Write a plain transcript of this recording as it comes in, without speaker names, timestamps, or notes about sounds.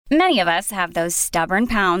Many of us have those stubborn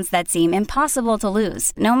pounds that seem impossible to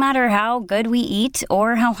lose, no matter how good we eat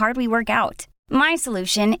or how hard we work out. My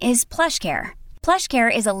solution is PlushCare.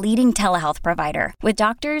 PlushCare is a leading telehealth provider with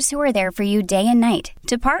doctors who are there for you day and night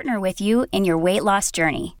to partner with you in your weight loss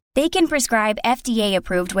journey. They can prescribe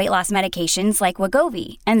FDA-approved weight loss medications like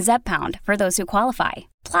Wegovy and Zepbound for those who qualify.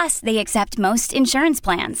 Plus, they accept most insurance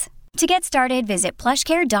plans. To get started, visit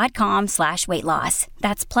plushcare.com/weightloss.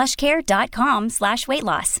 That's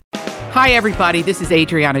plushcare.com/weightloss. Hi, everybody. This is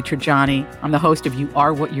Adriana Trajani. I'm the host of You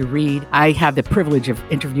Are What You Read. I have the privilege of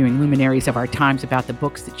interviewing luminaries of our times about the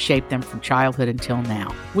books that shaped them from childhood until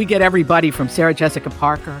now. We get everybody from Sarah Jessica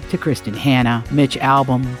Parker to Kristen Hanna, Mitch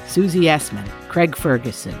Albom, Susie Essman, Craig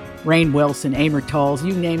Ferguson, Rainn Wilson, Amor Tolls,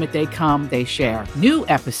 you name it, they come, they share. New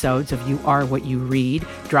episodes of You Are What You Read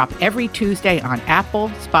drop every Tuesday on Apple,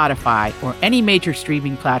 Spotify, or any major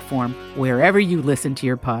streaming platform wherever you listen to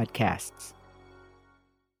your podcasts.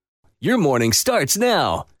 Your morning starts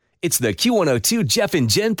now. It's the Q102 Jeff and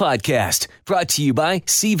Jen podcast brought to you by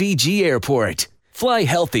CVG Airport. Fly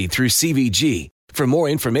healthy through CVG. For more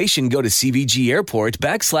information, go to CVG Airport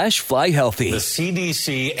 /fly healthy. The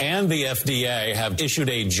CDC and the FDA have issued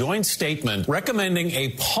a joint statement recommending a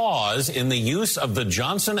pause in the use of the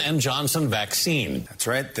Johnson & Johnson vaccine. That's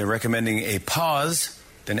right. They're recommending a pause.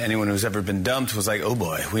 Then anyone who's ever been dumped was like, oh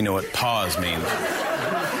boy, we know what pause means.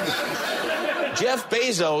 Jeff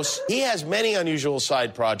Bezos, he has many unusual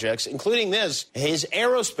side projects, including this. His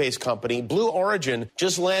aerospace company, Blue Origin,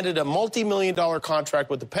 just landed a multi-million-dollar contract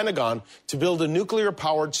with the Pentagon to build a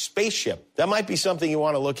nuclear-powered spaceship. That might be something you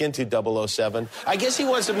want to look into, 007. I guess he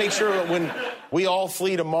wants to make sure that when we all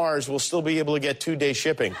flee to Mars, we'll still be able to get 2-day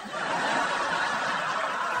shipping.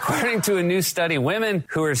 According to a new study, women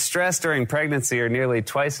who are stressed during pregnancy are nearly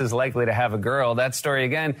twice as likely to have a girl. That story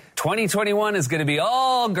again, 2021 is going to be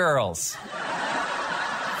all girls.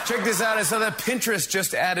 Check this out. I saw that Pinterest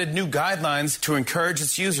just added new guidelines to encourage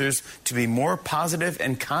its users to be more positive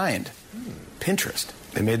and kind. Pinterest.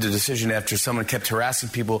 They made the decision after someone kept harassing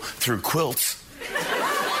people through quilts.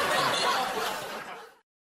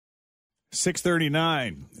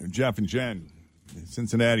 6:39. Jeff and Jen.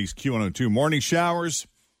 Cincinnati's Q102. Morning showers,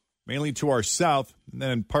 mainly to our south, and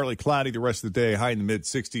then partly cloudy the rest of the day, high in the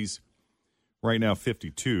mid-60s. Right now,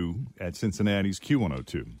 52 at Cincinnati's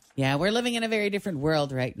Q102. Yeah, we're living in a very different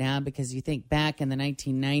world right now because you think back in the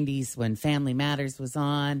 1990s when Family Matters was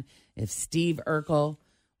on, if Steve Urkel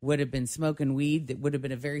would have been smoking weed, that would have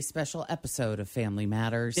been a very special episode of Family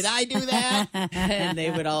Matters. Did I do that? And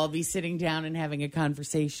they would all be sitting down and having a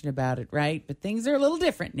conversation about it, right? But things are a little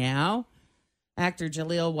different now. Actor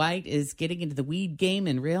Jaleel White is getting into the weed game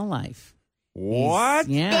in real life. What?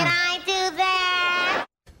 Yeah. Did I do that?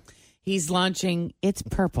 He's launching It's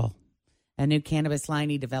Purple, a new cannabis line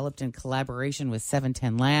he developed in collaboration with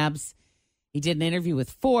 710 Labs. He did an interview with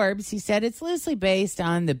Forbes. He said it's loosely based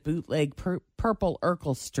on the bootleg Purple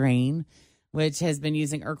Urkel strain, which has been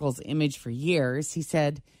using Urkel's image for years. He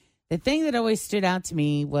said, the thing that always stood out to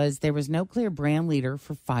me was there was no clear brand leader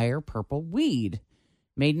for Fire Purple weed.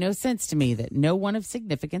 Made no sense to me that no one of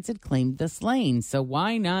significance had claimed this lane, so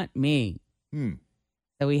why not me?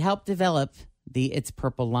 So he helped develop the It's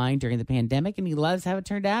Purple line during the pandemic, and he loves how it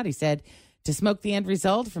turned out. He said, to smoke the end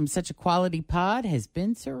result from such a quality pod has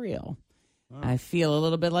been surreal. Oh. I feel a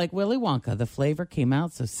little bit like Willy Wonka. The flavor came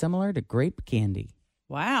out so similar to grape candy.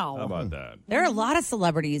 Wow. How about that? There are a lot of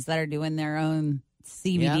celebrities that are doing their own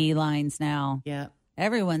CBD lines now. Yeah.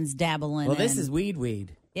 Everyone's dabbling Well, this in. is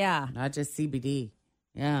weed. Yeah. Not just CBD.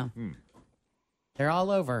 Yeah. They're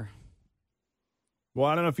all over. Well,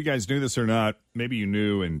 I don't know if you guys knew this or not. Maybe you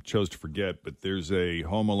knew and chose to forget, but there's a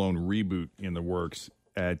Home Alone reboot in the works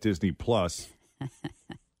at Disney Plus,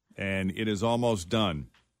 and it is almost done.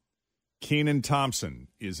 Kenan Thompson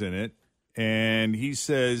is in it, and he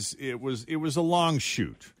says it was a long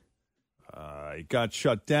shoot. It got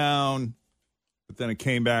shut down, but then it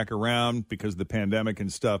came back around because of the pandemic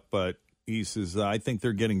and stuff. But he says, I think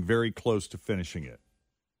they're getting very close to finishing it.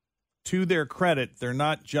 To their credit, they're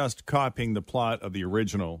not just copying the plot of the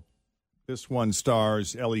original. This one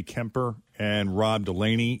stars Ellie Kemper and Rob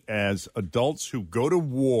Delaney as adults who go to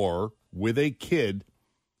war with a kid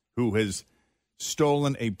who has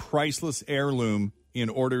stolen a priceless heirloom in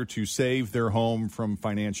order to save their home from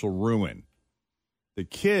financial ruin. The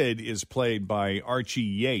kid is played by Archie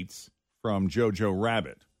Yates from Jojo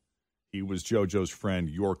Rabbit. He was Jojo's friend,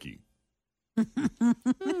 Yorkie.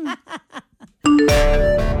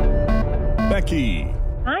 Becky.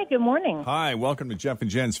 Hi, good morning. Hi, welcome to Jeff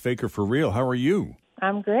and Jen's Faker for Real. How are you?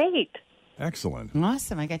 I'm great. Excellent.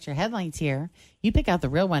 Awesome. I got your headlines here. You pick out the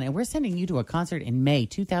real one, and we're sending you to a concert in May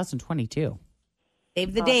 2022.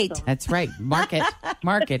 Save the date. That's right. Mark it.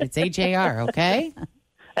 Mark it. It's HAR, okay?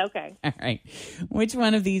 Okay. All right. Which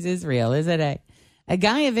one of these is real? Is it A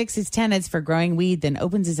guy evicts his tenants for growing weed, then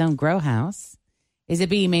opens his own grow house? Is it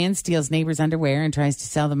B, man steals neighbor's underwear and tries to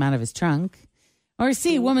sell them out of his trunk? Or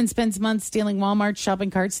C, woman spends months stealing Walmart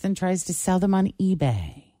shopping carts, then tries to sell them on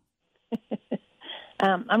eBay?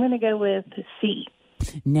 I'm going to go with C.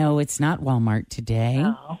 No, it's not Walmart today.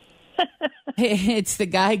 Oh. It's the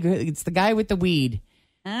guy with the weed.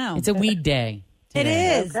 Oh. It's a weed day It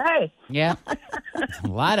today. is. Okay. Yeah.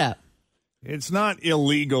 Lot up. It's not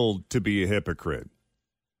illegal to be a hypocrite,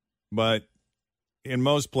 but in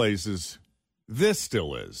most places, this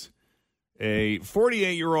still is. A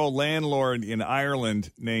 48-year-old landlord in Ireland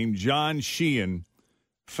named John Sheehan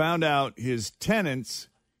found out his tenants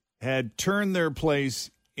had turned their place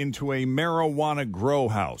into a marijuana grow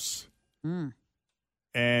house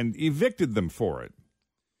and evicted them for it.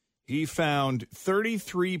 He found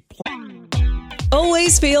 33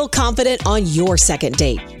 Always feel confident on your second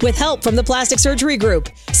date. With help from the Plastic Surgery Group.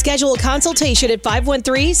 Schedule a consultation at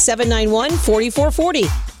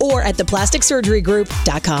 513-791-4440 or at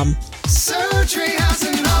theplasticsurgerygroup.com. Surgery has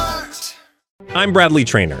an art. I'm Bradley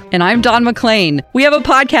Trainer. And I'm Don McClain. We have a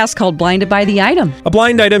podcast called Blinded by the Item. A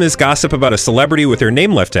blind item is gossip about a celebrity with their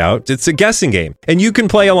name left out. It's a guessing game, and you can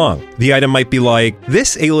play along. The item might be like,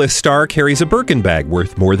 this A-list star carries a Birkin bag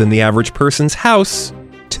worth more than the average person's house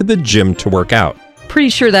to the gym to work out. Pretty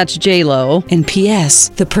sure that's J-Lo. And P.S.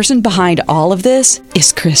 the person behind all of this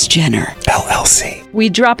is Kris Jenner, LLC. We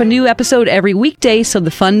drop a new episode every weekday so the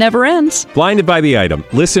fun never ends. Blinded by the Item.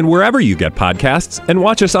 Listen wherever you get podcasts and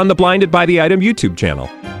watch us on the Blinded by the Item YouTube channel.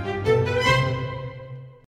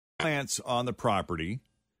 plants on the property,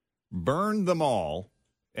 burned them all,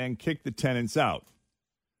 and kicked the tenants out.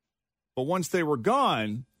 But once they were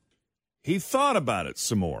gone, he thought about it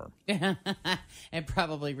some more. And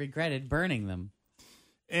probably regretted burning them.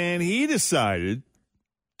 And he decided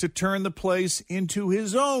to turn the place into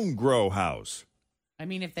his own grow house. I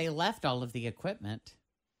mean, if they left all of the equipment,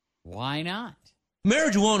 why not?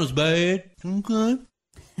 Marijuana's bad. Okay.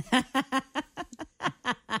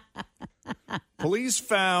 Police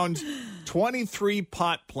found 23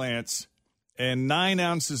 pot plants and 9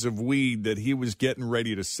 ounces of weed that he was getting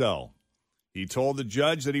ready to sell. He told the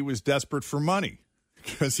judge that he was desperate for money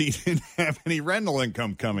because he didn't have any rental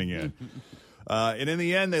income coming in. And in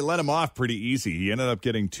the end, they let him off pretty easy. He ended up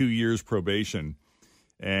getting 2 years probation.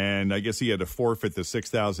 And I guess he had to forfeit the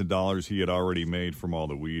 $6,000 he had already made from all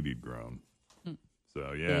the weed he'd grown.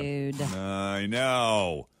 So, yeah. Dude. I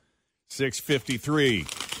know. 6:53.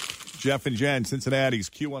 Jeff and Jen, Cincinnati's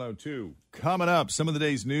Q102. Coming up, some of the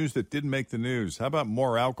day's news that didn't make the news. How about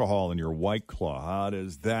more alcohol in your White Claw? How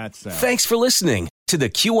does that sound? Thanks for listening to the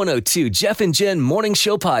Q102 Jeff and Jen Morning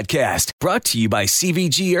Show podcast, brought to you by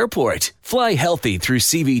CVG Airport. Fly healthy through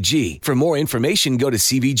CVG. For more information, go to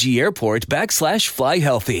CVG Airport /fly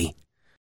healthy.